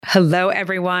Hello,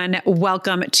 everyone.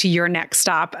 Welcome to Your Next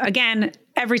Stop. Again,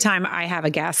 every time I have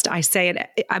a guest, I say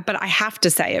it, but I have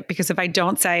to say it because if I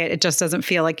don't say it, it just doesn't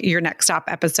feel like Your Next Stop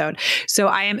episode. So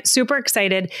I am super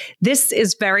excited. This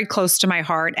is very close to my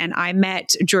heart. And I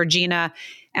met Georgina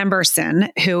Emberson,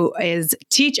 who is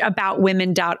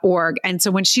teachaboutwomen.org. And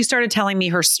so when she started telling me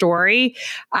her story,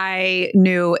 I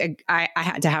knew I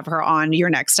had to have her on Your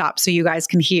Next Stop so you guys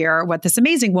can hear what this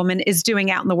amazing woman is doing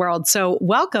out in the world. So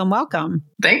welcome.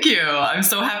 Thank you. I'm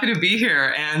so happy to be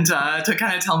here and to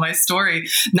kind of tell my story,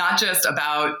 not just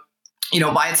about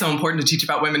why it's so important to teach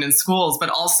about women in schools, but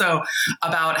also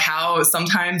about how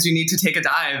sometimes you need to take a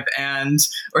dive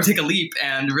or take a leap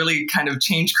and really kind of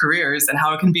change careers and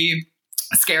how it can be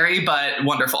scary, but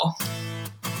wonderful.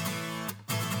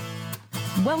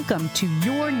 Welcome to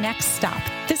Your Next Stop.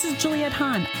 This is Juliette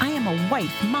Hahn. I am a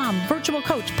wife, mom, virtual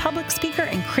coach, public speaker,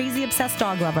 and crazy obsessed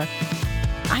dog lover.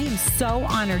 I am so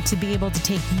honored to be able to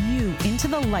take you into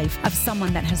the life of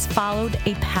someone that has followed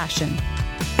a passion.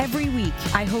 Every week,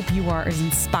 I hope you are as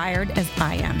inspired as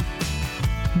I am.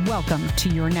 Welcome to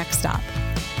Your Next Stop.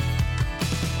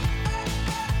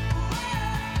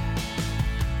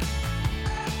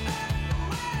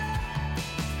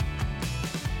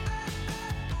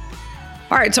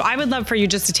 All right. So I would love for you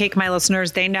just to take my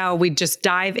listeners. They know we just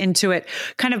dive into it.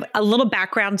 Kind of a little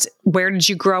background. Where did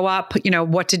you grow up?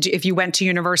 If you went to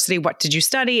university, what did you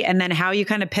study? And then how you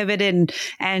kind of pivoted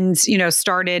and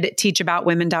started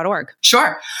teachaboutwomen.org.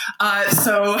 Sure.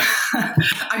 So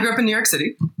I grew up in New York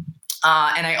City.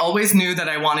 And I always knew that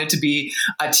I wanted to be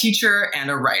a teacher and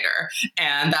a writer.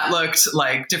 And that looked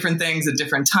like different things at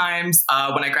different times.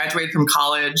 When I graduated from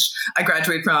college, I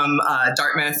graduated from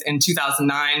Dartmouth in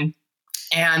 2009.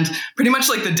 And pretty much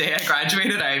like the day I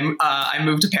graduated, I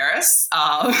moved to Paris.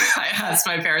 I asked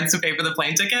my parents to pay for the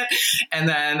plane ticket. And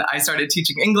then I started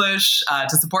teaching English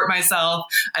to support myself.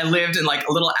 I lived in like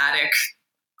a little attic,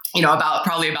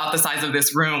 probably about the size of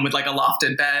this room with like a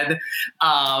lofted bed.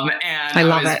 And I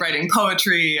was writing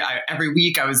poetry. Every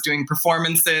week I was doing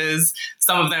performances.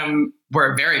 Some of them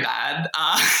were very bad.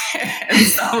 And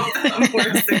some of them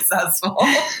were successful.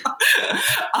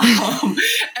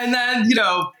 And then,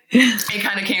 it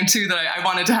kind of came to that I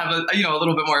wanted to have a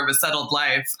little bit more of a settled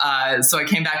life. So I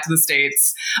came back to the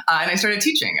States and I started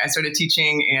teaching. I started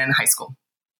teaching in high school,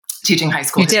 teaching high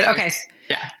school. You did? Okay.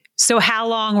 Yeah. So how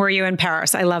long were you in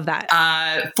Paris? I love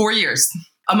that. 4 years.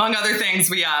 Among other things,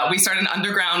 we started an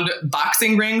underground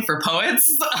boxing ring for poets,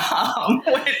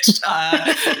 which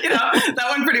that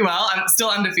went pretty well. I'm still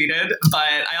undefeated,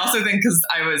 but I also think because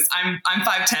I'm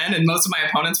 5'10" and most of my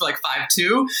opponents were like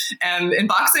 5'2", and in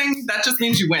boxing that just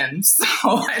means you win. So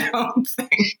I don't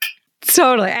think.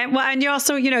 Totally. And you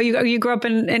also, you grew up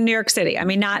in New York City. I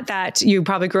mean, not that you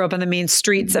probably grew up on the main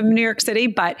streets of New York City,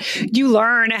 but you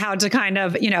learn how to kind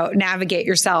of, navigate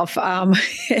yourself. And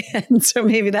so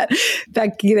maybe that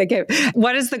came.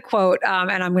 What is the quote?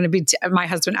 And I'm going to be, my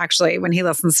husband actually, when he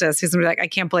listens to this, he's going to be like, I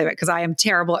can't believe it because I am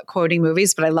terrible at quoting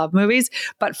movies, but I love movies.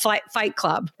 But Fight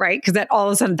Club, right? Because that all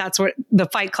of a sudden, that's what the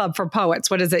Fight Club for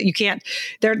poets. What is it? You can't,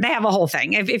 they have a whole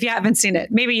thing. If you haven't seen it,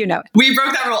 maybe you know it. We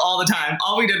broke that rule all the time.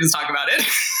 All we did was talk about it.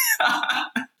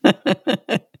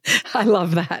 I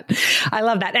love that.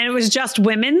 And it was just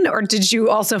women, or did you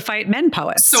also fight men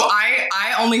poets? So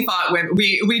I only fought women.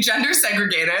 We gender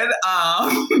segregated.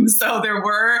 So there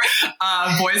were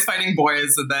boys fighting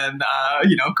boys and then,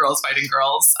 girls fighting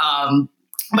girls.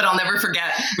 But I'll never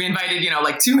forget, we invited,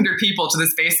 like 200 people to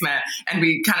this basement and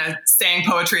we kind of sang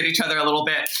poetry at each other a little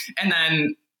bit. And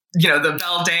then the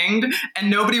bell dinged and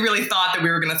nobody really thought that we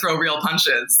were going to throw real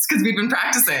punches because we'd been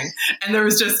practicing. And there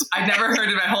was just, I'd never heard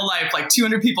in my whole life, like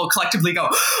 200 people collectively go,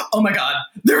 oh my God,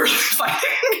 they're really fighting.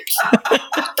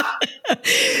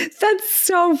 That's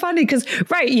so funny because,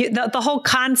 right, the whole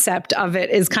concept of it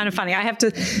is kind of funny. I have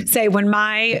to say, when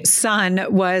my son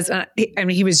was,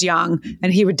 he was young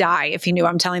and he would die if he knew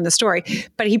I'm telling the story,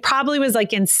 but he probably was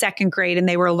like in second grade and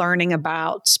they were learning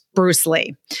about Bruce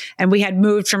Lee. And we had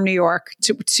moved from New York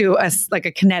to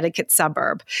a Connecticut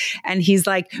suburb. And he's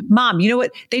like, Mom, you know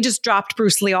what? They just dropped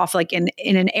Bruce Lee off like in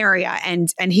an area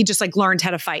and he just like learned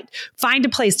how to fight. Find a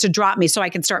place to drop me so I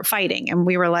can start fighting. And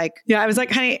we were like, I was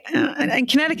like, honey, in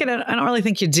Connecticut, I don't really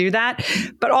think you do that.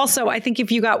 But also I think if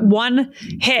you got one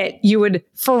hit, you would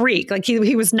freak. Like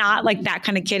he was not like that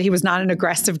kind of kid. He was not an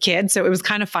aggressive kid. So it was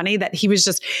kind of funny that he was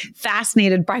just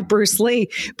fascinated by Bruce Lee.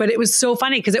 But it was so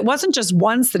funny because it wasn't just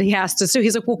once that he has to sue.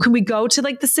 He's like, well, can we go to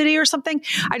like the city or something?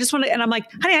 I just want to, and I'm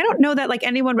like, honey, I don't know that like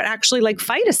anyone would actually like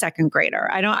fight a second grader.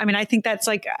 I think that's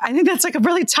like a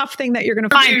really tough thing that you're going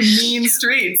to find. Mean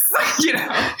streets,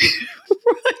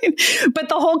 Right. But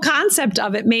the whole concept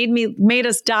of it made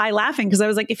us die laughing, because I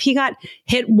was like, if he got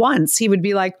hit once, he would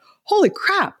be like, holy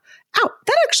crap. Ow,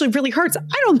 that actually really hurts.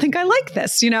 I don't think I like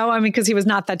this, because he was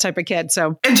not that type of kid.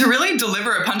 So, and to really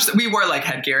deliver a punch, that we wore like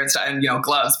headgear and stuff and,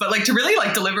 gloves, but like to really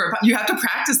like deliver a punch, you have to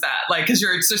practice that. Like, cause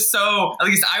you're just so, at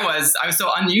least I was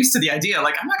so unused to the idea.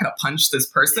 Like, I'm not going to punch this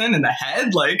person in the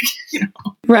head. Like,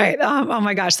 Right. Oh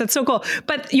my gosh. That's so cool.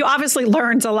 But you obviously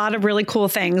learned a lot of really cool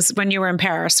things when you were in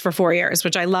Paris for 4 years,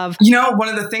 which I love. One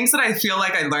of the things that I feel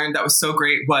like I learned that was so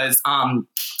great was,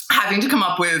 having to come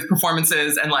up with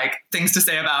performances and like things to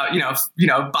say about,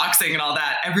 boxing and all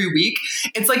that every week.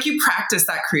 It's like you practice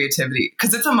that creativity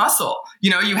because it's a muscle.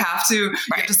 You have to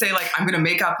say like, I'm going to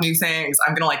make up new things.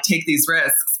 I'm going to like take these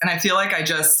risks. And I feel like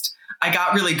I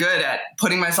got really good at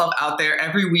putting myself out there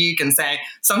every week and saying,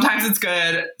 sometimes it's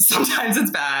good, sometimes it's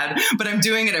bad, but I'm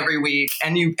doing it every week.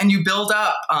 And you build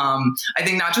up, I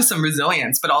think not just some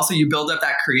resilience, but also you build up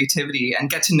that creativity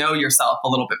and get to know yourself a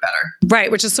little bit better.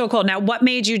 Right. Which is so cool. Now, what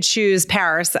made you choose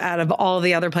Paris out of all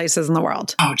the other places in the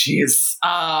world? Oh, geez.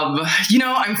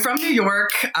 I'm from New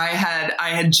York. I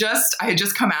had just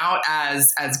come out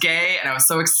as gay, and I was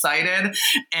so excited.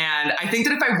 And I think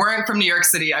that if I weren't from New York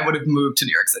City, I would have moved to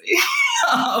New York City.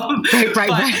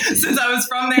 Right. Since I was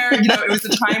from there, it was a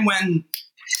time when,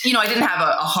 I didn't have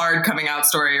a hard coming out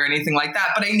story or anything like that,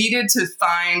 but I needed to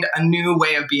find a new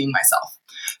way of being myself.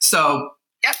 So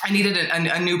I needed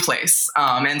a new place.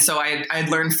 And so I'd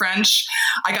learned French.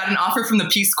 I got an offer from the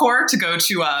Peace Corps to go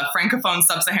to Francophone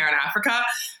Sub-Saharan Africa.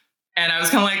 And I was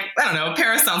kind of like, I don't know,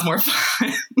 Paris sounds more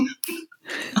fun.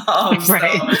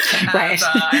 Right.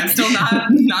 I'm still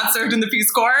not served in the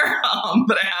Peace Corps,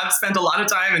 but I have spent a lot of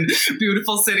time in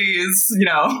beautiful cities,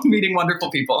 meeting wonderful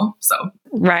people. So.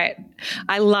 Right.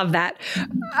 I love that.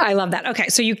 Okay.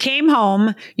 So you came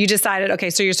home, you decided, okay,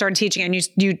 so you started teaching, and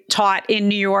you taught in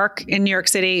New York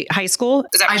City high school?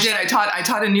 I did. I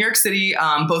taught in New York City,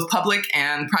 both public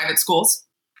and private schools.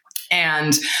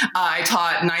 And I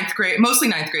taught mostly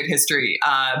ninth grade history.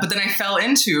 But then I fell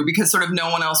into, because sort of no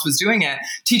one else was doing it,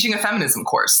 teaching a feminism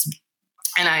course.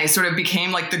 And I sort of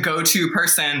became like the go-to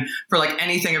person for like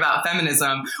anything about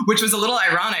feminism, which was a little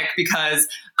ironic because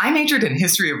I majored in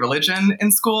history of religion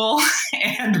in school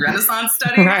and Renaissance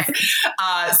studies. Right.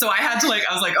 So I had to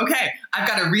I was like, okay, I've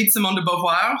got to read Simone de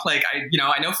Beauvoir. Like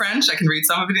I know French. I can read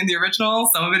some of it in the original,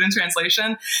 some of it in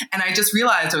translation. And I just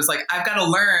realized I was like, I've got to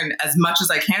learn as much as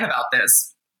I can about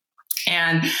this.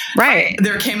 And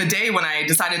there came a day when I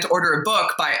decided to order a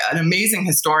book by an amazing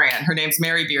historian. Her name's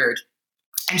Mary Beard.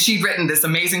 And she'd written this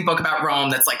amazing book about Rome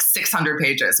that's like 600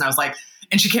 pages. And I was like,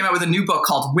 and she came out with a new book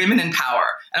called Women in Power.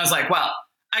 And I was like, well,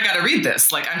 I got to read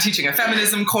this. Like, I'm teaching a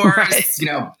feminism course,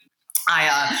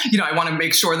 I want to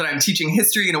make sure that I'm teaching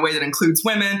history in a way that includes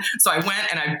women. So I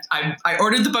went and I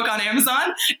ordered the book on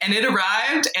Amazon, and it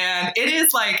arrived, and it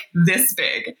is like this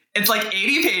big. It's like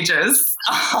 80 pages.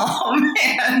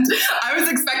 And I was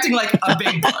expecting like a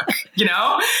big book,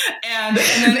 and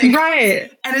then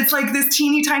and it's like this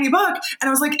teeny tiny book. And I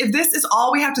was like, if this is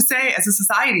all we have to say as a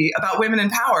society about women in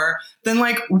power, then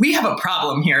like we have a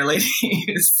problem here,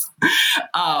 ladies.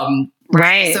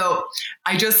 Right. So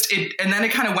and then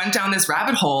it kind of went down this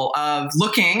rabbit hole of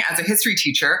looking as a history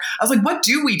teacher. I was like, what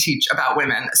do we teach about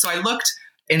women? So I looked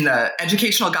in the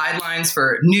educational guidelines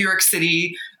for New York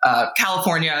City,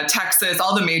 California, Texas,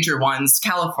 all the major ones,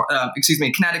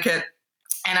 Connecticut.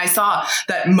 And I saw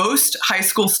that most high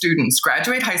school students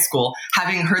graduate high school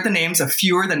having heard the names of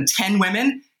fewer than 10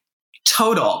 women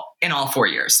total in all 4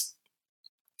 years.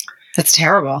 That's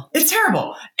terrible. It's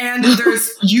terrible. And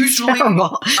there's usually,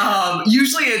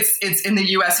 usually it's in the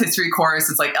U.S. history course.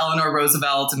 It's like Eleanor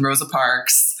Roosevelt and Rosa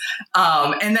Parks.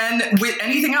 And then with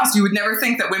anything else, you would never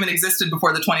think that women existed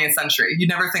before the 20th century. You'd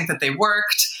never think that they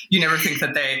worked. You never think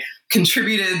that they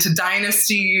contributed to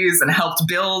dynasties and helped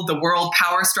build the world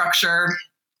power structure,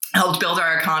 helped build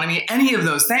our economy, any of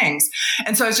those things.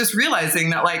 And so I was just realizing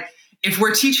that like, if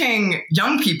we're teaching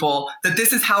young people that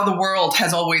this is how the world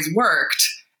has always worked,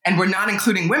 and we're not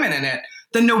including women in it,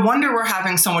 then no wonder we're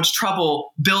having so much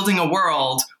trouble building a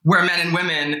world where men and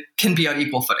women can be on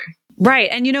equal footing. Right.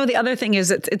 And the other thing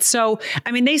is it's so,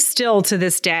 they still to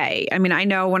this day, I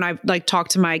know when I talk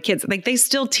to my kids, they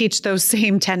still teach those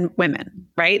same 10 women,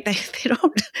 right? They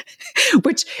don't,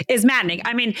 which is maddening.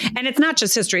 And it's not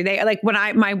just history. They when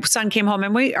my son came home,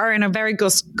 and we are in a very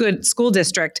good school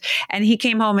district, and he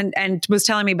came home and was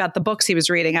telling me about the books he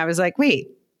was reading. I was like, wait,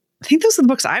 I think those are the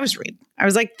books I was reading. I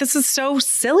was like, this is so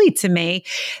silly to me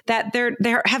that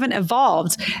they haven't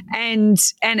evolved. And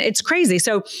it's crazy.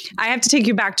 So I have to take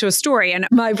you back to a story. And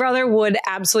my brother would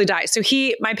absolutely die. So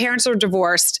my parents are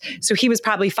divorced. So he was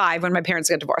probably 5 when my parents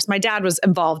got divorced. My dad was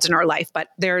involved in our life, but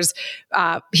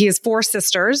he has 4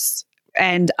 sisters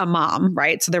and a mom,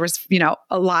 right? So there was,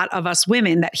 a lot of us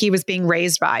women that he was being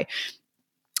raised by.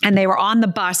 And they were on the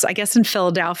bus, I guess in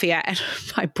Philadelphia. And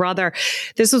my brother,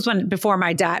 this was before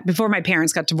my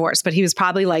parents got divorced, but he was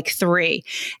probably like 3,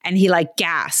 and he like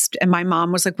gasped. And my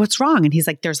mom was like, what's wrong? And he's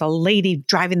like, there's a lady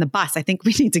driving the bus. I think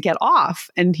we need to get off.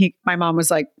 And my mom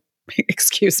was like,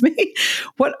 excuse me,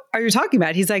 what are you talking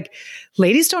about? He's like,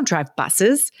 ladies don't drive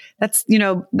buses. That's,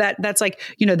 that's like,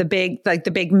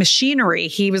 the big machinery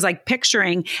he was like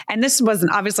picturing. And this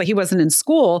obviously he wasn't in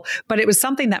school, but it was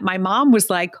something that my mom was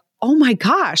like, oh my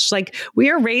gosh, like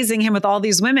we are raising him with all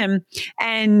these women.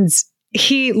 And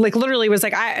he like literally was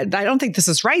like, I don't think this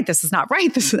is right. This is not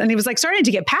right. And he was like starting to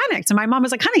get panicked. And my mom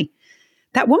was like, honey,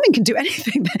 that woman can do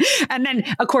anything. And then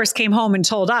of course came home and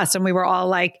told us, and we were all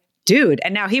like, dude.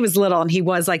 And now he was little and he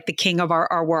was like the king of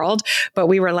our world. But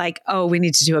we were like, oh, we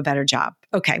need to do a better job.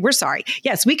 Okay, we're sorry.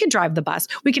 Yes, we can drive the bus.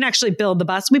 We can actually build the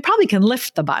bus. We probably can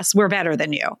lift the bus. We're better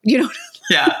than you.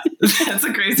 Yeah, that's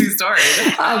a crazy story.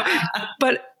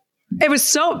 But it was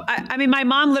so, my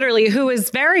mom literally, who is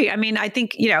very, I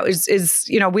think,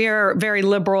 we're very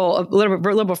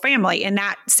liberal family in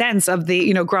that sense of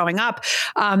the, growing up.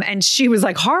 And she was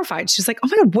like horrified. She's like, oh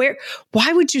my God,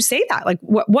 why would you say that? Like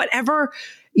whatever,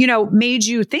 made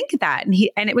you think that?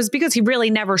 And it was because he really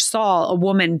never saw a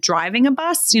woman driving a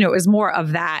bus. It was more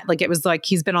of that. Like, it was like,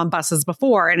 he's been on buses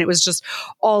before. And it was just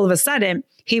all of a sudden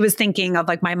he was thinking of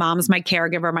like, my mom's my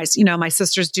caregiver, my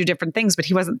sisters do different things, but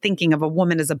he wasn't thinking of a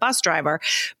woman as a bus driver.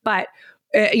 But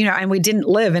and we didn't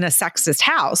live in a sexist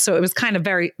house. So it was kind of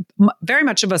very, very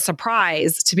much of a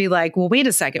surprise to be like, well, wait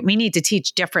a second, we need to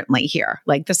teach differently here.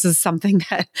 Like, this is something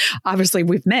that obviously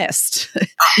we've missed.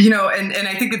 And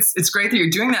I think it's great that you're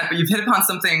doing that, but you've hit upon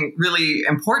something really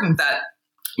important, that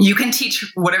you can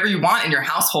teach whatever you want in your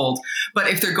household, but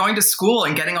if they're going to school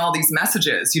and getting all these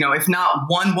messages, if not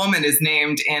one woman is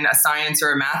named in a science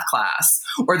or a math class,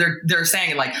 or they're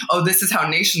saying like, oh, this is how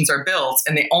nations are built,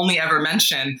 and they only ever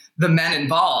mention the men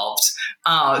involved,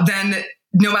 then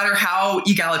no matter how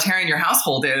egalitarian your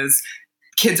household is,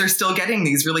 kids are still getting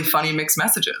these really funny mixed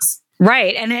messages.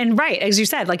 Right. And right. As you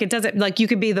said, like, it doesn't, like, you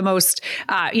could be the most,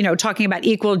 talking about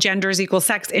equal genders, equal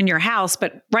sex in your house,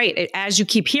 but right. As you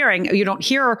keep hearing, you don't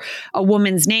hear a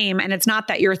woman's name, and it's not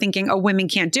that you're thinking, oh, women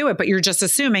can't do it, but you're just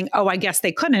assuming, oh, I guess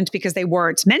they couldn't because they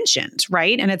weren't mentioned.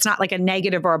 Right. And it's not like a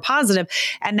negative or a positive.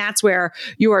 And that's where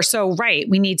you are so right.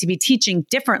 We need to be teaching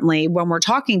differently when we're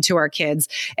talking to our kids.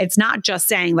 It's not just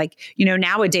saying like,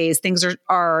 nowadays things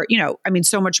are,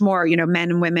 so much more, men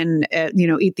and women,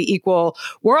 eat the equal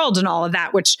world and all of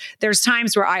that, which there's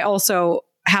times where I also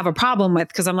have a problem with,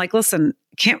 because I'm like, listen,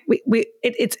 can't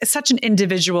it's such an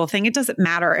individual thing. It doesn't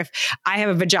matter if I have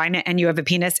a vagina and you have a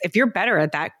penis. If you're better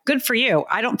at that, good for you.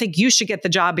 I don't think you should get the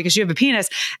job because you have a penis,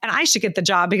 and I should get the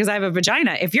job because I have a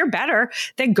vagina. If you're better,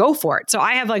 then go for it. So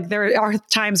I have there are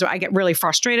times where I get really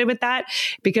frustrated with that,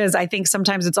 because I think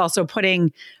sometimes it's also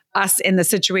putting us in the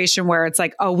situation where it's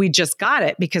like, oh, we just got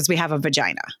it because we have a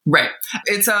vagina. Right.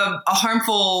 It's a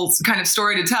harmful kind of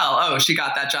story to tell. Oh, she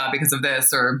got that job because of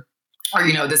this, or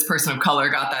this person of color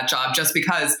got that job just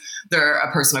because they're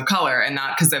a person of color and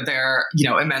not because of their,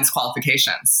 immense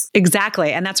qualifications.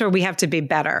 Exactly. And that's where we have to be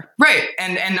better. Right.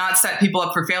 And not set people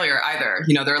up for failure either.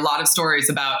 There are a lot of stories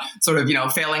about sort of,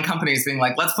 failing companies being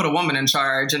like, let's put a woman in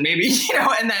charge, and maybe,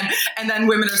 and then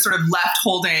women are sort of left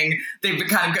holding, they've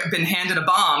kind of been handed a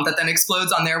bomb that then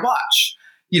explodes on their watch.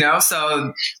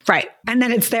 So. Right. And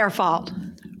then it's their fault.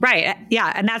 Right.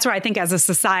 Yeah. And that's where I think as a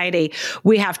society,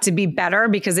 we have to be better,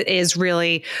 because it is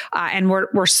really, and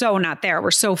we're so not there.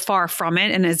 We're so far from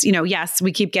it. And as yes,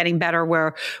 we keep getting better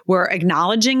where we're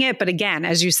acknowledging it. But again,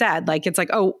 as you said, like, it's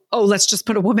like, oh, let's just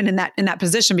put a woman in that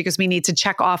position because we need to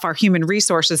check off our human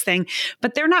resources thing,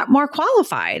 but they're not more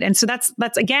qualified. And so that's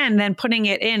again, then putting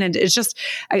it in, and it's just,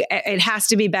 it has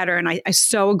to be better. And I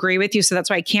so agree with you. So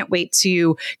that's why I can't wait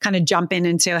to kind of jump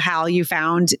into how you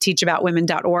found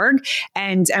teachaboutwomen.org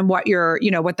and what your,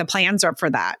 what the plans are for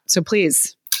that. So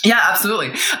please. Yeah,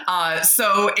 absolutely.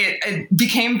 So it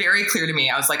became very clear to me.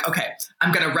 I was like, okay,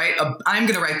 I'm going to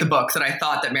write the book that I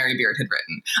thought that Mary Beard had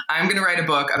written. I'm going to write a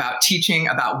book about teaching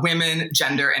about women,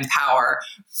 gender, and power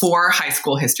for high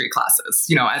school history classes.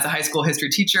 As a high school history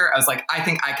teacher, I was like, I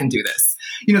think I can do this.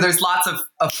 There's lots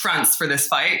of fronts for this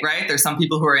fight, right? There's some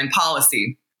people who are in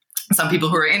policy. some people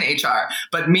who are in HR.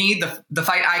 But me, the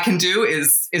fight I can do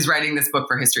is writing this book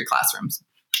for history classrooms.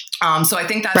 So I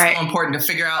think that's right. so important to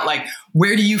figure out, like,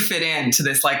 where do you fit into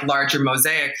this like larger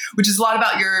mosaic, which is a lot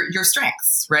about your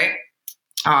strengths, right?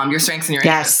 Your strengths and your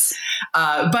interests.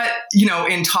 But, you know,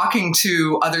 in talking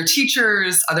to other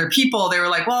teachers, other people, they were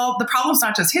like, well, the problem's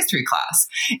not just history class.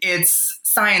 It's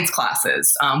science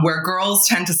classes, where girls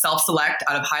tend to self-select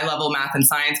out of high-level math and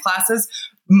science classes,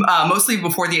 mostly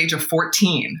before the age of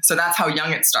 14. So that's how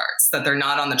young it starts, that they're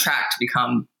not on the track to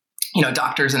become, you know,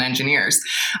 doctors and engineers.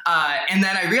 And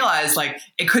then I realized, like,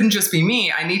 it couldn't just be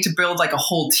me. I need to build like a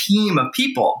whole team of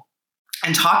people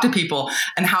and talk to people.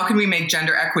 And how can we make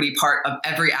gender equity part of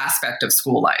every aspect of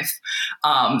school life?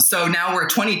 So now we're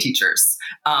 20 teachers,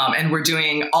 and we're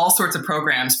doing all sorts of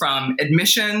programs, from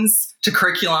admissions to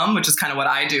curriculum, which is kind of what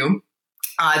I do,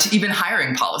 to even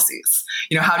hiring policies.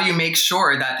 You know, how do you make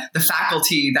sure that the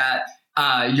faculty that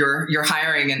you're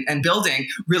hiring and building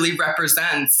really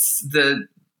represents the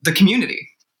community?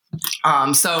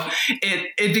 So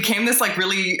it became this like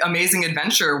really amazing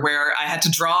adventure where I had to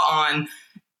draw on,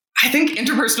 I think,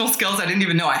 interpersonal skills I didn't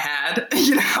even know I had,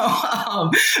 you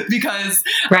know, because,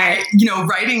 right. you know,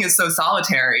 writing is so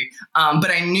solitary.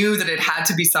 But I knew that it had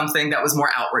to be something that was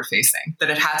more outward facing, that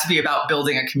it had to be about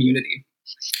building a community.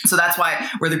 So that's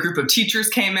where the group of teachers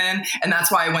came in. And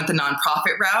that's why I went the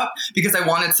nonprofit route, because I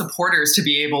wanted supporters to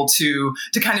be able to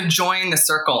kind of join the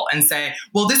circle and say,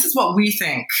 well, this is what we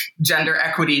think gender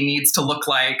equity needs to look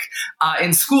like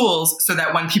in schools, so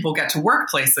that when people get to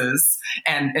workplaces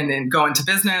and then go into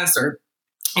business, or,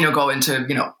 you know, go into,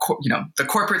 the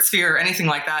corporate sphere or anything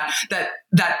like that,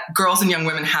 that girls and young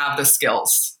women have the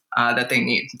skills that they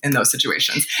need in those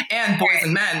situations. And boys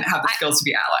and men have the skills to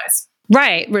be allies.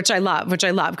 Right. Which I love,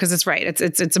 because it's right.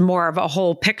 It's more of a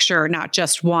whole picture, not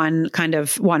just one kind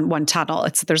of one tunnel.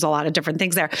 There's a lot of different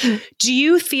things there. Do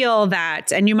you feel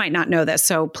that, and you might not know this,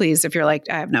 so please, if you're like,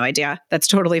 I have no idea, that's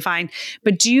totally fine.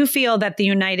 But do you feel that the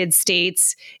United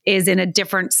States is in a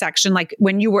different section, like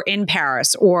when you were in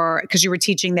Paris, or because you were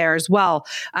teaching there as well,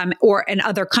 or in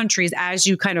other countries, as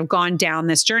you kind of gone down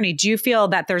this journey, do you feel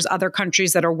that there's other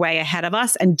countries that are way ahead of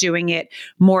us and doing it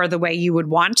more the way you would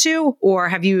want to? Or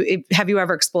have you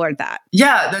ever explored that?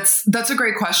 Yeah, that's a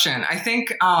great question. I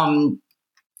think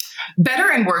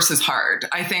better and worse is hard.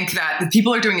 I think that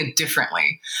people are doing it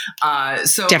differently.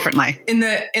 So differently in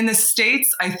the States,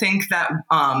 I think that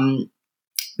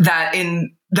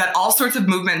that all sorts of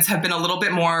movements have been a little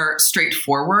bit more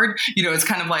straightforward. You know, it's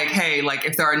kind of like, hey, like,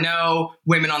 if there are no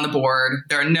women on the board,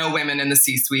 there are no women in the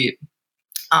C-suite,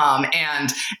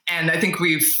 and I think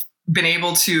we've been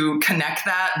able to connect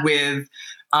that with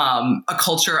a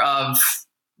culture of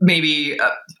maybe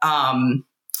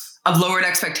of lowered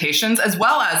expectations, as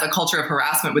well as a culture of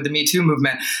harassment with the Me Too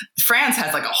movement. France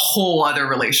has like a whole other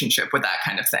relationship with that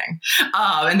kind of thing.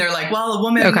 And they're like, well, a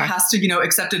woman has to,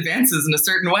 accept advances in a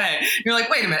certain way. And you're like,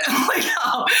 wait a minute. Like,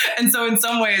 oh. And so in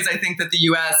some ways, I think that the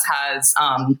US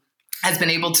has been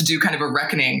able to do kind of a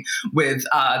reckoning with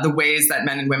the ways that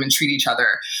men and women treat each other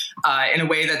in a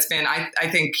way that's been, I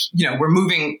think, we're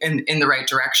moving in the right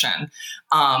direction.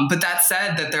 But that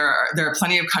said, that there are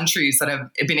plenty of countries that have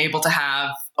been able to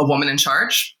have a woman in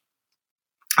charge.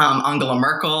 Angela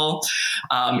Merkel,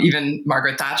 even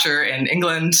Margaret Thatcher in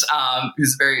England,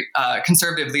 who's a very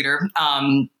conservative leader.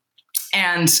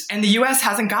 And the U.S.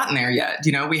 hasn't gotten there yet.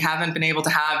 We haven't been able to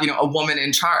have, a woman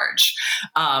in charge.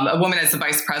 A woman as the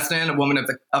vice president, a woman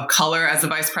of color as the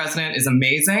vice president is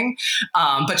amazing.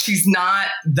 But she's not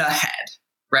the head,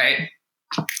 right?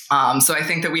 So I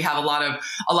think that we have a lot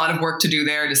of work to do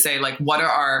there to say, like, what are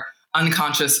our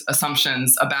unconscious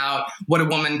assumptions about what a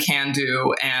woman can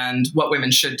do and what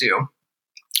women should do,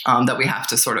 that we have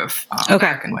to sort of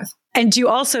reckon with. And do you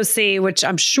also see, which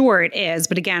I'm sure it is,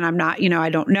 but again, I'm not, I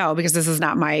don't know because this is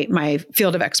not my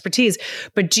field of expertise,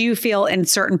 but do you feel in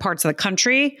certain parts of the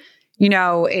country,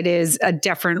 it is a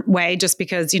different way just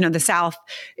because, the South,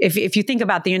 if you think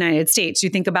about the United States, you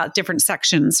think about different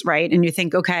sections, right? And you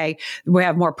think, okay, we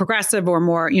have more progressive or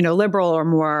more, liberal or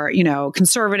more,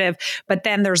 conservative. But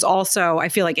then there's also, I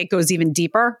feel like it goes even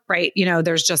deeper, right?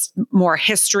 There's just more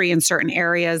history in certain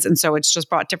areas. And so it's just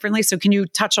brought differently. So can you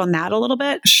touch on that a little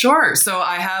bit? Sure. So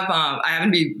I happen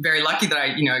to be very lucky that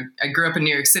I grew up in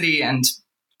New York City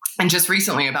and just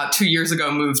recently, about 2 years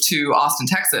ago, moved to Austin,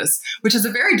 Texas, which is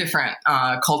a very different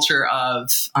culture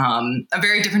of a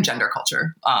very different gender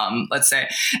culture, let's say.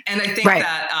 And I think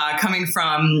that coming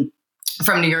from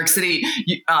New York City,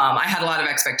 I had a lot of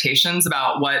expectations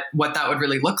about what that would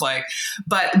really look like.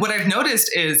 But what I've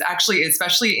noticed is actually,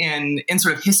 especially in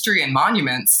sort of history and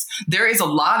monuments, there is a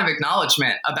lot of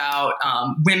acknowledgement about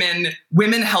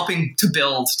women helping to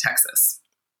build Texas.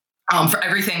 For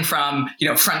everything from,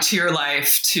 frontier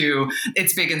life to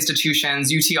its big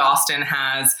institutions. UT Austin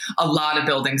has a lot of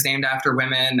buildings named after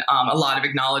women, a lot of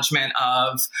acknowledgement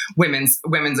of women's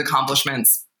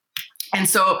accomplishments. And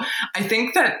so I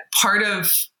think that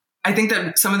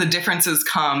some of the differences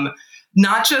come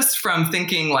not just from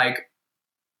thinking like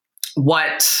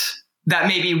that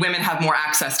maybe women have more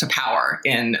access to power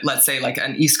in, let's say, like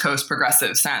an East Coast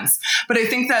progressive sense. But I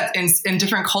think that in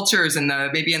different cultures,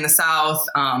 maybe in the South,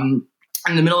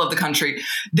 in the middle of the country,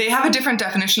 they have a different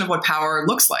definition of what power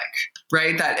looks like,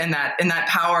 right? That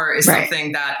power is right.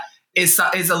 something that is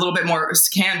a little bit more,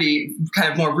 can be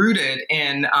kind of more rooted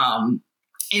in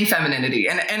femininity.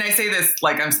 And I say this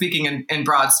like I'm speaking in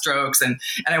broad strokes, and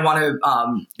I want to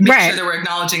make right. sure that we're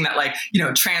acknowledging that, like,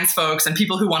 trans folks and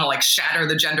people who want to like shatter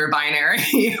the gender binary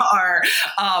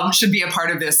should be a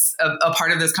part of this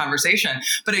conversation.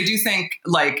 But I do think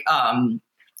like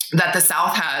that the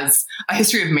South has a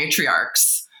history of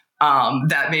matriarchs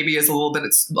that maybe is a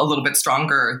little bit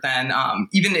stronger than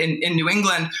even in New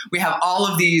England. We have all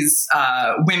of these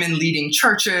women leading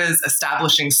churches,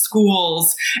 establishing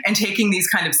schools, and taking these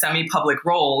kind of semi-public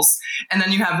roles. And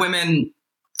then you have women,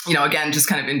 again, just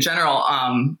kind of in general,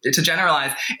 to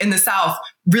generalize, in the South,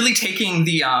 really taking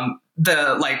the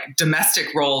like domestic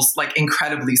roles like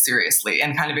incredibly seriously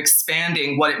and kind of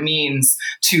expanding what it means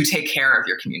to take care of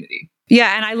your community.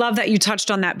 Yeah. And I love that you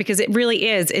touched on that, because it really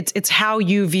is. It's how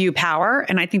you view power.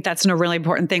 And I think that's a really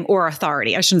important thing, or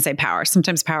authority. I shouldn't say power.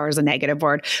 Sometimes power is a negative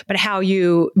word, but how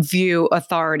you view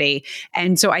authority.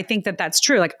 And so I think that that's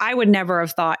true. Like, I would never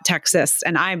have thought Texas,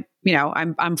 and I'm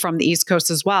from the East Coast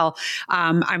as well.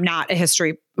 I'm not a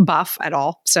history buff at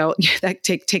all. So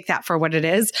take that for what it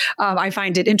is. I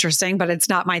find it interesting, but it's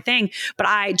not my thing. But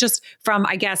I just, from,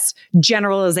 I guess,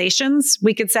 generalizations,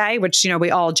 we could say, which, we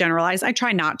all generalize. I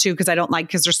try not to, because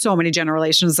there's so many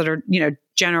generalizations that are,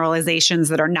 generalizations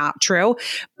that are not true.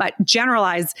 But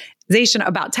generalization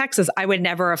about Texas, I would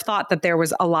never have thought that there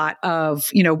was a lot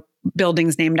of,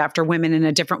 buildings named after women in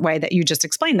a different way that you just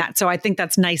explained that. So I think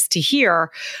that's nice to hear.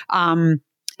 And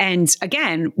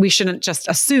again, we shouldn't just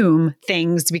assume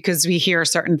things because we hear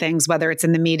certain things, whether it's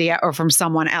in the media or from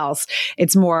someone else.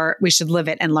 It's more, we should live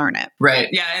it and learn it. Right.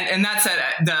 Yeah. And that said,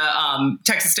 the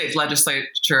Texas State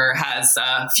Legislature has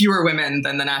fewer women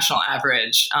than the national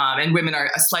average. And women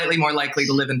are slightly more likely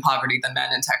to live in poverty than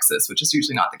men in Texas, which is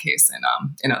usually not the case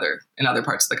in other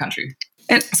parts of the country.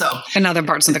 And so in other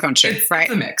parts of the country, right?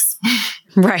 It's a mix.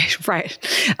 Right.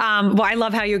 Well, I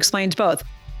love how you explained both.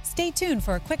 Stay tuned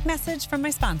for a quick message from my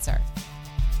sponsor.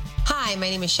 Hi, my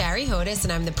name is Shari Hodis,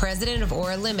 and I'm the president of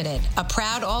Aura Limited, a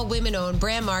proud all-women-owned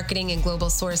brand marketing and global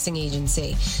sourcing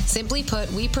agency. Simply put,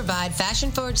 we provide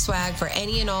fashion-forward swag for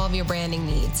any and all of your branding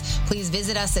needs. Please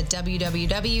visit us at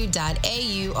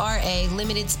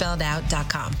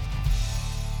www.auralimitedspelledout.com.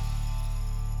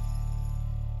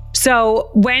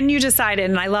 So when you decided,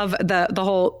 and I love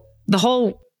the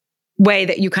whole way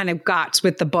that you kind of got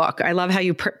with the book. I love how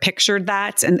you pictured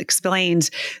that and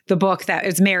explained the book that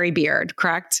is Mary Beard,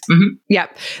 correct? Mm-hmm.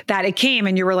 Yep. That it came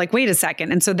and you were like, wait a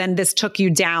second. And so then this took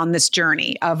you down this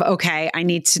journey of, okay, I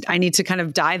need to kind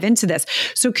of dive into this.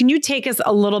 So can you take us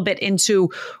a little bit into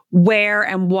where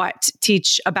and what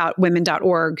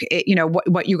teachaboutwomen.org,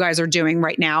 what you guys are doing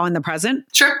right now in the present?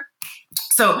 Sure.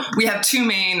 So we have two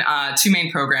main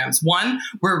programs. One,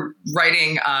 we're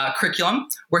writing curriculum.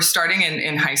 We're starting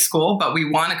in high school, but we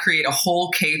want to create a whole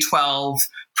K-12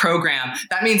 program.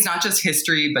 That means not just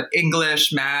history, but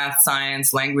English, math,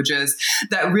 science, languages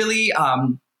that really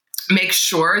make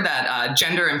sure that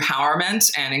gender empowerment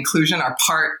and inclusion are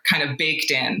kind of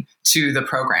baked in to the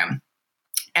program.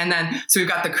 And then, so we've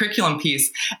got the curriculum piece,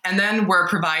 and then we're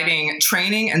providing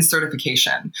training and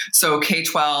certification. So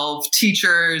K-12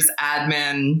 teachers,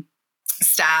 admin,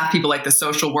 staff, people like the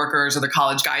social workers or the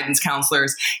college guidance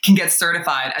counselors can get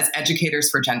certified as educators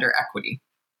for gender equity.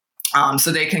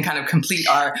 So they can kind of complete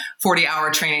our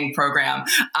 40-hour training program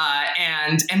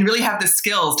and really have the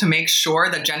skills to make sure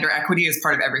that gender equity is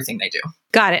part of everything they do.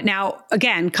 Got it. Now,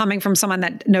 again, coming from someone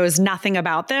that knows nothing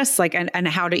about this, like, and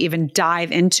how to even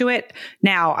dive into it.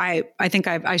 Now, I think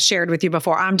I shared with you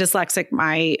before, I'm dyslexic.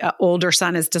 My older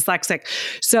son is dyslexic.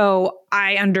 So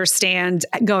I understand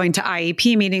going to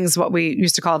IEP meetings, what we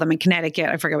used to call them in Connecticut.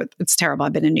 I forget it's terrible.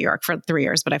 I've been in New York for 3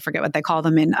 years, but I forget what they call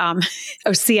them in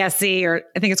CSE, or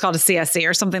I think it's called a CSE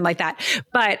or something like that.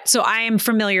 But so I am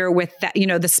familiar with that,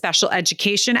 the special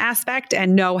education aspect,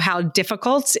 and know how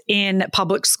difficult in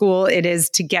public school it is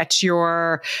to get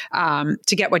to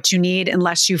get what you need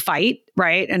unless you fight.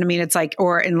 Right. And I mean, it's like,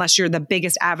 or unless you're the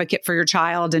biggest advocate for your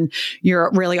child and you're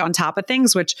really on top of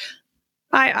things, which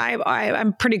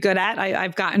I'm pretty good at.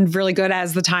 I've gotten really good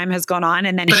as the time has gone on.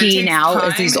 And then he now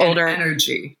is these older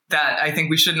energy that I think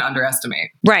we shouldn't underestimate.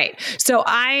 Right. So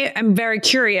I am very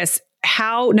curious.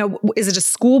 Is it a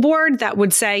school board that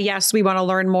would say, yes, we want to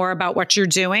learn more about what you're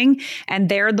doing, and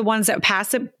they're the ones that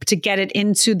pass it to get it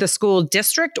into the school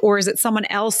district? Or is it someone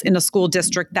else in a school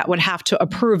district that would have to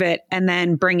approve it and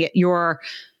then bring it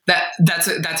That's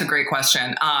a great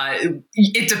question.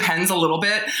 It depends a little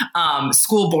bit.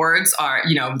 School boards are,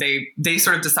 they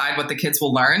sort of decide what the kids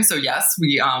will learn. So yes,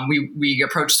 we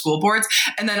approach school boards,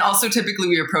 and then also typically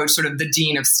we approach sort of the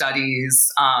dean of studies.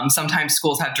 Sometimes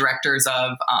schools have directors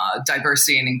of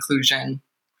diversity and inclusion,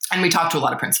 and we talk to a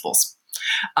lot of principals.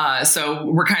 So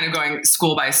we're kind of going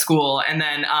school by school, and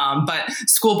then, but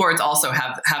school boards also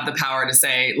have the power to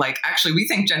say, like, actually, we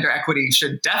think gender equity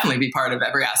should definitely be part of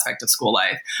every aspect of school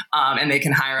life, and they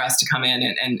can hire us to come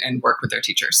in and work with their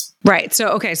teachers. Right. So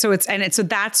okay. So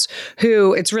that's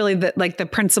who it's really the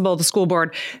principal, the school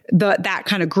board, that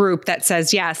kind of group that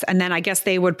says yes, and then I guess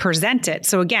they would present it.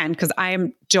 So again, because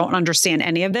don't understand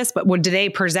any of this, but do they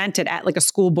present it at like a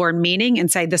school board meeting and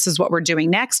say, this is what we're doing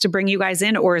next to bring you guys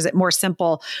in? Or is it more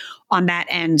simple on that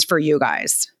end for you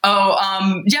guys?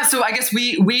 Yeah. So I guess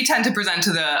we tend to present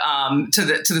to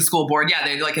the school board. Yeah.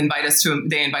 They invite us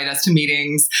to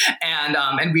meetings,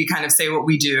 and we kind of say what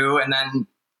we do. And then,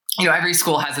 every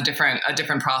school has a different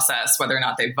process, whether or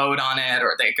not they vote on it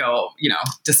or they go,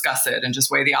 discuss it and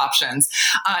just weigh the options.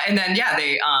 And then,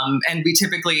 and we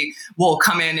typically will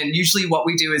come in, and usually what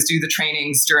we do is do the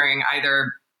trainings during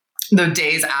either the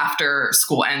days after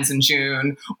school ends in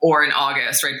June or in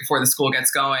August, right before the school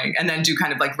gets going, and then do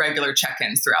kind of like regular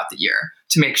check-ins throughout the year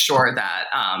to make sure that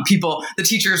the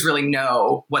teachers really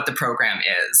know what the program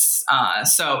is.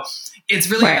 So it's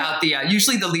really about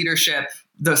usually the leadership,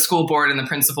 the school board and the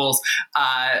principals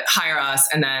hire us,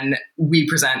 and then we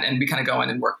present and we kind of go in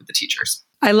and work with the teachers.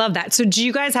 I love that. So do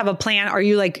you guys have a plan? Are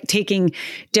you like taking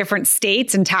different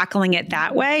states and tackling it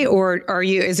that way? Or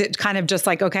is it kind of just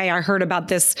like, okay, I heard about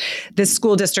this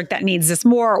school district that needs this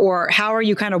more, or how are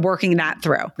you kind of working that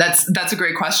through? That's a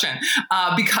great question.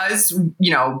 Because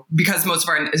most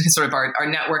of our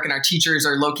network and our teachers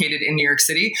are located in New York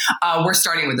City, we're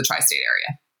starting with the tri-state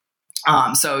area.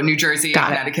 So New Jersey,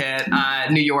 Connecticut,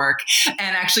 New York,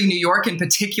 and actually New York in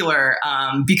particular,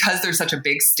 because they're such a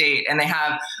big state and they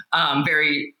have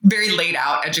very, very laid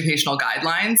out educational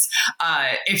guidelines.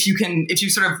 If you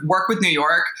sort of work with New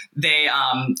York, they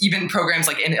even programs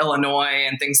like in Illinois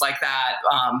and things like that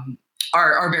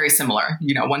are very similar.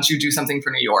 Once you do something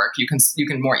for New York, you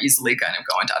can more easily kind of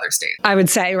go into other states. I would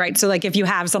say, right. So like if you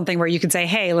have something where you could say,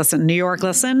 hey, listen, New York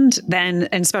listened, then,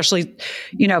 and especially,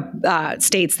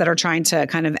 states that are trying to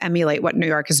kind of emulate what New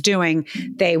York is doing,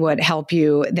 they would help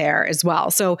you there as well.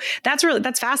 So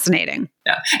that's fascinating.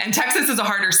 Yeah. And Texas is a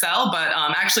harder sell, but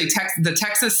actually the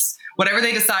Texas, whatever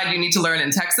they decide you need to learn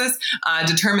in Texas,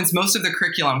 determines most of the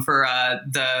curriculum for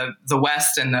the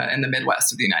West and the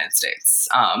Midwest of the United States.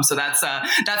 So that's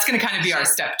going to kind of be our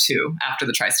step 2 after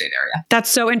the tri-state area. That's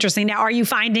so interesting. Now, are you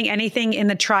finding anything in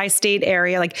the tri-state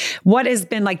area? Like, what has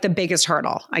been like the biggest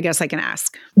hurdle? I guess I can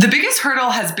ask. The biggest hurdle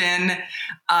has been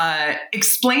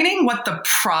explaining what the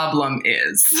problem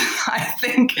is. I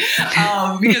think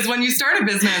because when you start a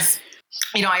business,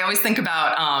 I always think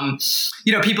about,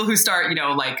 people who start,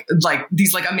 like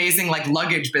these like amazing like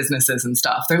luggage businesses and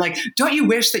stuff. They're like, don't you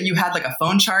wish that you had like a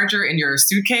phone charger in your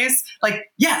suitcase? Like,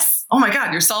 yes. Oh my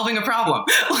God, you're solving a problem.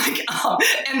 Like,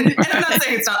 and I'm not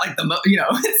saying it's not like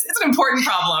it's an important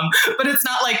problem, but it's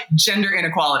not like gender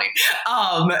inequality.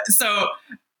 So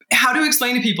how to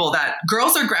explain to people that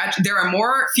girls there are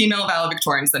more female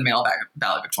valedictorians than male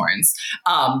valedictorians.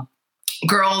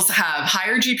 Girls have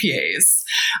higher GPAs.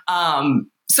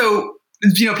 So,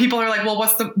 people are like, well,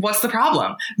 what's the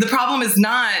problem? The problem is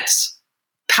not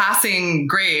passing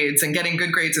grades and getting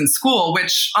good grades in school,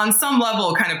 which on some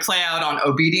level kind of play out on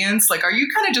obedience. Like, are you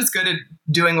kind of just good at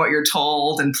doing what you're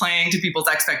told and playing to people's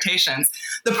expectations?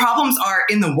 The problems are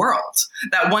in the world,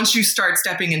 that once you start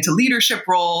stepping into leadership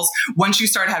roles, once you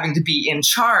start having to be in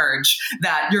charge,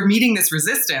 that you're meeting this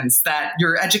resistance that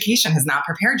your education has not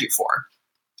prepared you for.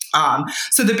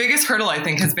 So the biggest hurdle, I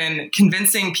think, has been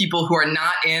convincing people who are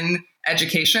not in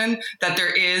education that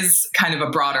there is kind of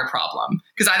a broader problem.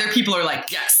 Because either people are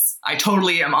like, yes, I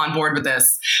totally am on board with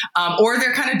this, or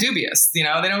they're kind of dubious. They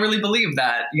don't really believe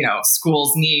that,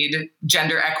 schools need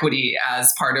gender equity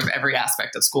as part of every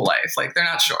aspect of school life. Like, they're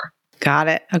not sure. Got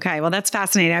it. Okay. Well, that's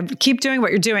fascinating. Keep doing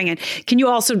what you're doing. And can you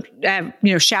also,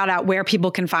 shout out where people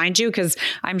can find you? Because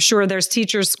I'm sure there's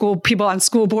teachers, people on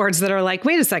school boards that are like,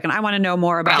 wait a second, I want to know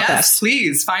more about this. Yes,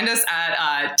 please find us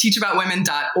at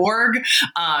teachaboutwomen.org.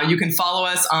 You can follow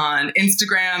us on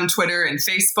Instagram, Twitter, and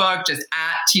Facebook, just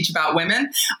at Teach About Women.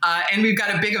 And we've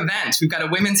got a big event. We've got a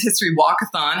Women's History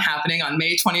Walkathon happening on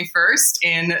May 21st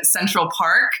in Central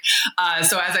Park.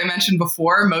 So as I mentioned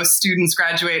before, most students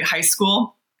graduate high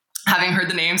school having heard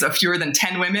the names of fewer than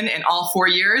 10 women in all 4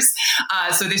 years.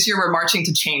 So this year we're marching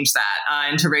to change that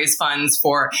and to raise funds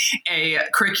for a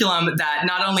curriculum that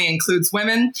not only includes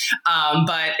women,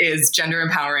 but is gender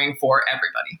empowering for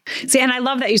everybody. See, and I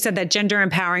love that you said that gender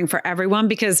empowering for everyone,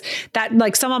 because that,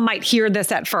 like, someone might hear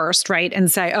this at first, right?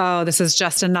 And say, oh, this is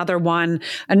just another woman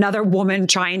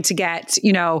trying to get,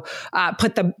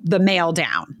 put the male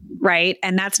down. Right.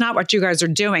 And that's not what you guys are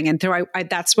doing. And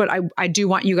that's what I do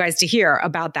want you guys to hear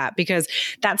about that, because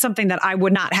that's something that I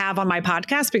would not have on my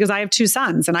podcast, because I have 2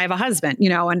 sons and I have a husband,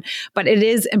 but it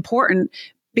is important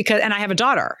and I have a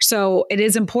daughter. So it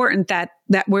is important that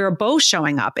we're both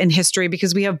showing up in history,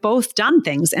 because we have both done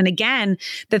things. And again,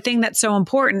 the thing that's so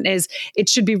important is it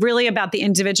should be really about the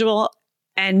individual,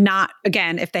 and not,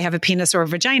 again, if they have a penis or a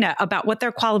vagina, about what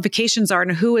their qualifications are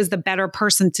and who is the better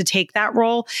person to take that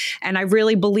role. And I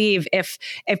really believe if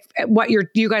what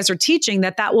you guys are teaching,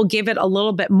 that will give it a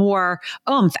little bit more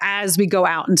oomph as we go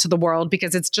out into the world,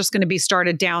 because it's just going to be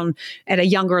started down at a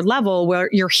younger level where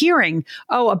you're hearing,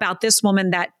 about this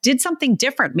woman that did something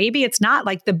different. Maybe it's not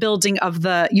like the building of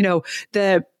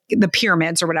the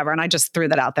pyramids or whatever. And I just threw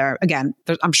that out there. Again,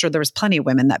 I'm sure there was plenty of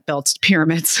women that built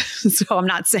pyramids. So I'm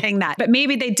not saying that, but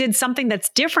maybe they did something that's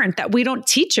different that we don't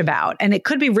teach about. And it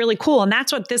could be really cool. And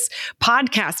that's what this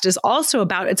podcast is also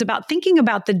about. It's about thinking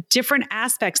about the different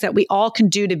aspects that we all can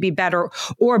do to be better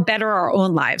or better our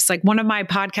own lives. Like one of my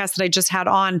podcasts that I just had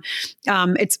on,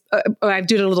 I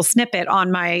did a little snippet on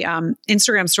my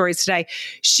Instagram stories today.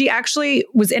 She actually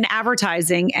was in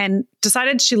advertising and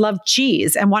decided she loved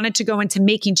cheese and wanted to go into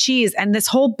making cheese. And this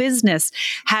whole business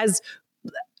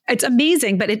it's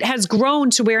amazing, but it has grown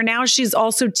to where now she's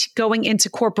also going into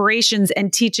corporations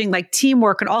and teaching like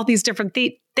teamwork and all these different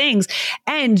things,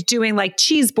 and doing like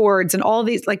cheese boards and all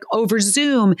these like over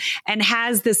Zoom, and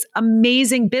has this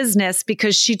amazing business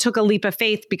because she took a leap of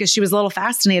faith because she was a little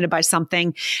fascinated by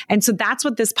something. And so that's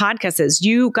what this podcast is.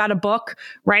 You got a book,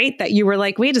 right? That you were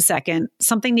like, wait a second,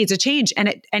 something needs to change.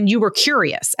 And you were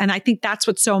curious. And I think that's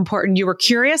what's so important. You were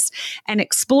curious and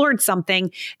explored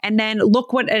something, and then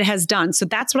look what it has done. So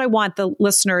that's what I want the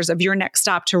listeners of Your Next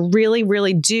Stop to really,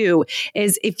 really do,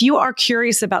 is if you are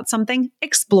curious about something,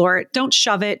 explore it. Don't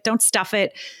shove it. Don't stuff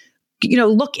it.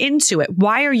 Look into it.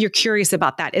 Why are you curious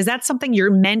about that? Is that something you're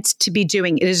meant to be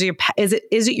doing? Is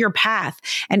it your path?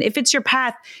 And if it's your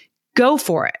path, go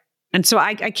for it. And so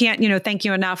I can't, thank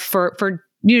you enough for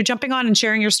jumping on and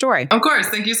sharing your story. Of course.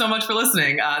 Thank you so much for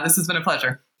listening. This has been a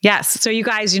pleasure. Yes. So you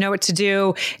guys, you know what to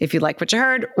do. If you like what you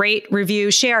heard, rate, review,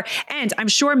 share. And I'm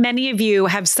sure many of you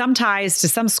have some ties to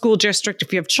some school district.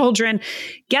 If you have children,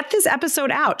 get this episode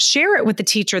out. Share it with the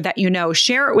teacher that you know.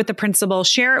 Share it with the principal.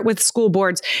 Share it with school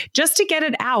boards, just to get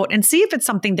it out and see if it's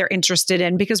something they're interested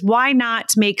in. Because why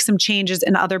not make some changes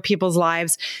in other people's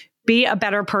lives? Be a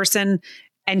better person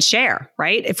and share,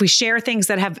 right? If we share things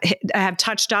that have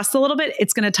touched us a little bit,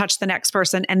 it's going to touch the next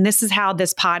person. And this is how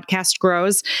this podcast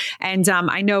grows. And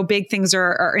I know big things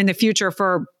are in the future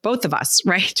for both of us,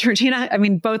 right, Georgina? I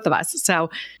mean, both of us. So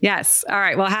yes. All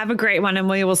right. Well, have a great one, and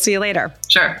we will see you later.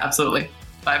 Sure. Absolutely.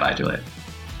 Bye-bye, Juliet.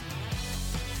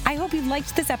 I hope you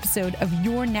liked this episode of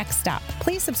Your Next Stop.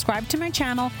 Please subscribe to my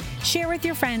channel, share with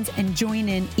your friends, and join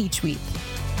in each week.